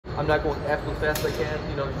I'm not going absolutely fast as I can,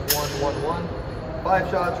 you know, just 1, 1, 1.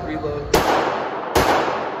 5 shots, reload.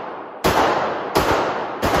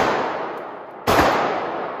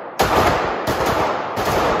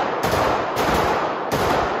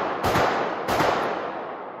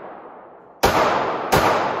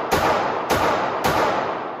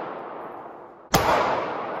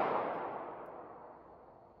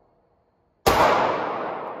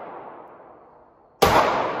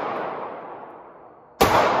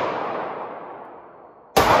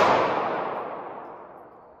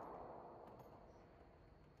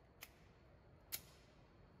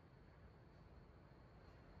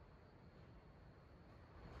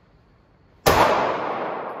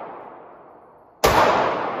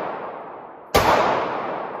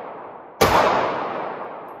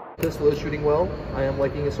 Pistol is shooting well. I am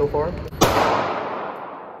liking it so far.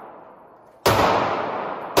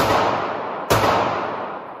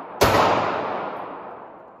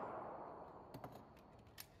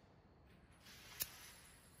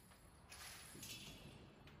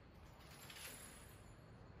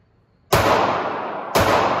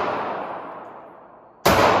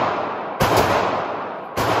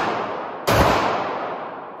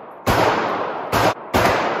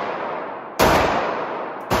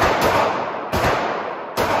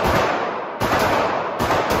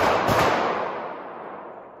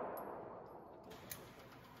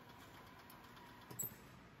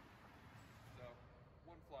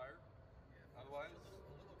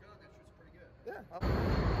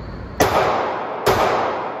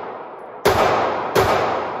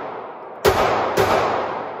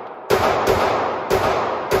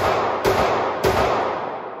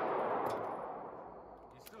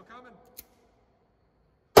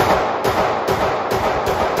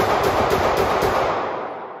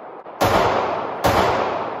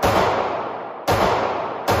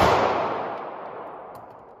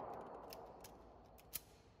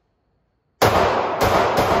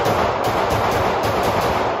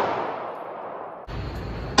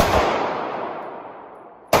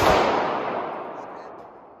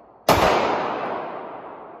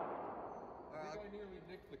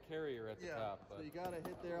 The carrier at the top. But so you gotta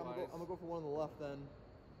hit there. I'm gonna go for one on the left then.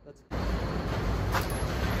 That's.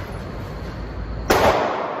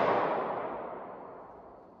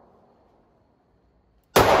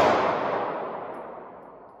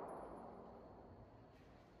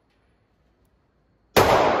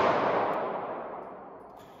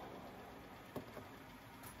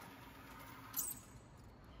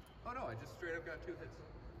 oh no, I just straight up got 2 hits.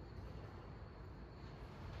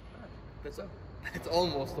 That's up. It's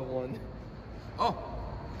almost a 1. Oh.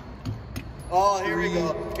 Oh, here we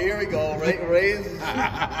go. Here we go. Raise.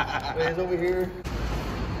 Raise over here.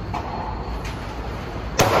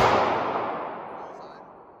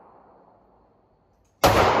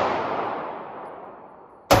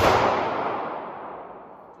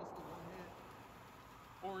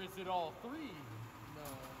 Or is it all 3? No.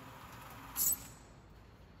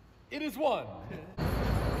 It is 1.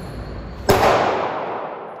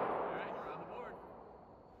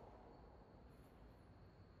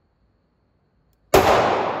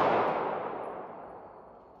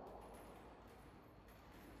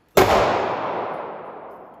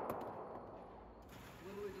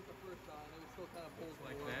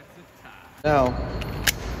 Now,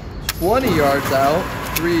 20 yards out,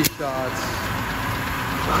 3 shots.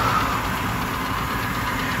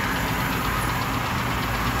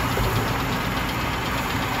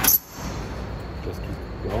 Just keep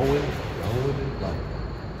going and going.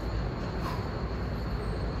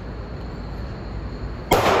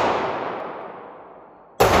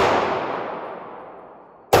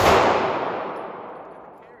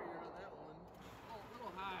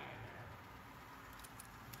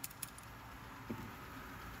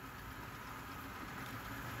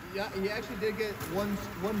 Yeah, he actually did get one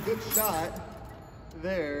good shot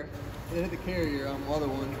there. It hit the carrier on the other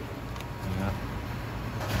one. Yeah.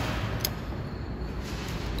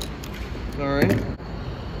 All right. Did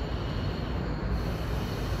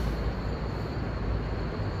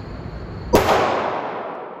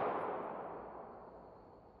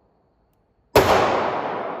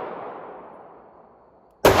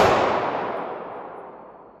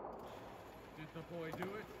the boy do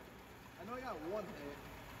it? I know I got 1 hit.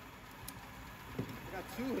 I got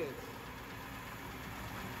 2 hits.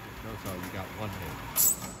 No, sorry, you got 1 hit.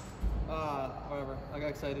 Whatever. I got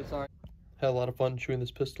excited, sorry. Had a lot of fun shooting this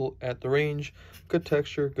pistol at the range. Good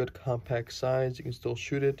texture, good compact size. You can still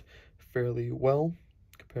shoot it fairly well,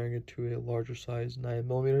 comparing it to a larger size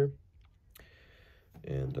 9mm.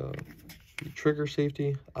 And the trigger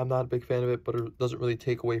safety, I'm not a big fan of it, but it doesn't really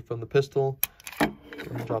take away from the pistol.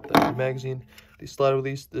 and drop that in the magazine. The slide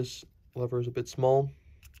release, this lever is a bit small.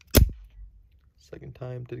 Second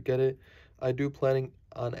time to get it. I do planning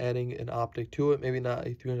on adding an optic to it, maybe not a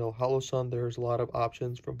 $300 hollow sun. There's a lot of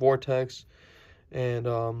options from Vortex and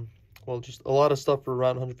well, just a lot of stuff for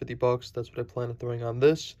around 150 bucks. That's what I plan on throwing on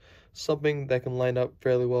this. Something that can line up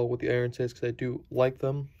fairly well with the iron sights because I do like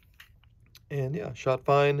them. And yeah, shot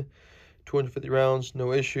fine, 250 rounds,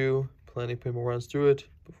 no issue. Planning to put more rounds through it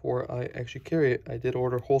before I actually carry it. I did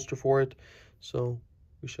order a holster for it, so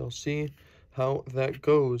we shall see how that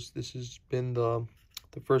goes. This has been the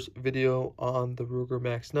first video on the Ruger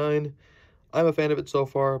MAX9. I'm a fan of it so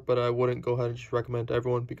far, but I wouldn't go ahead and just recommend to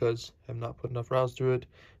everyone because I have not put enough rounds through it,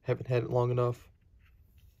 haven't had it long enough.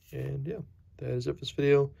 And yeah, that is it for this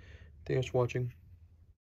video. Thanks for watching.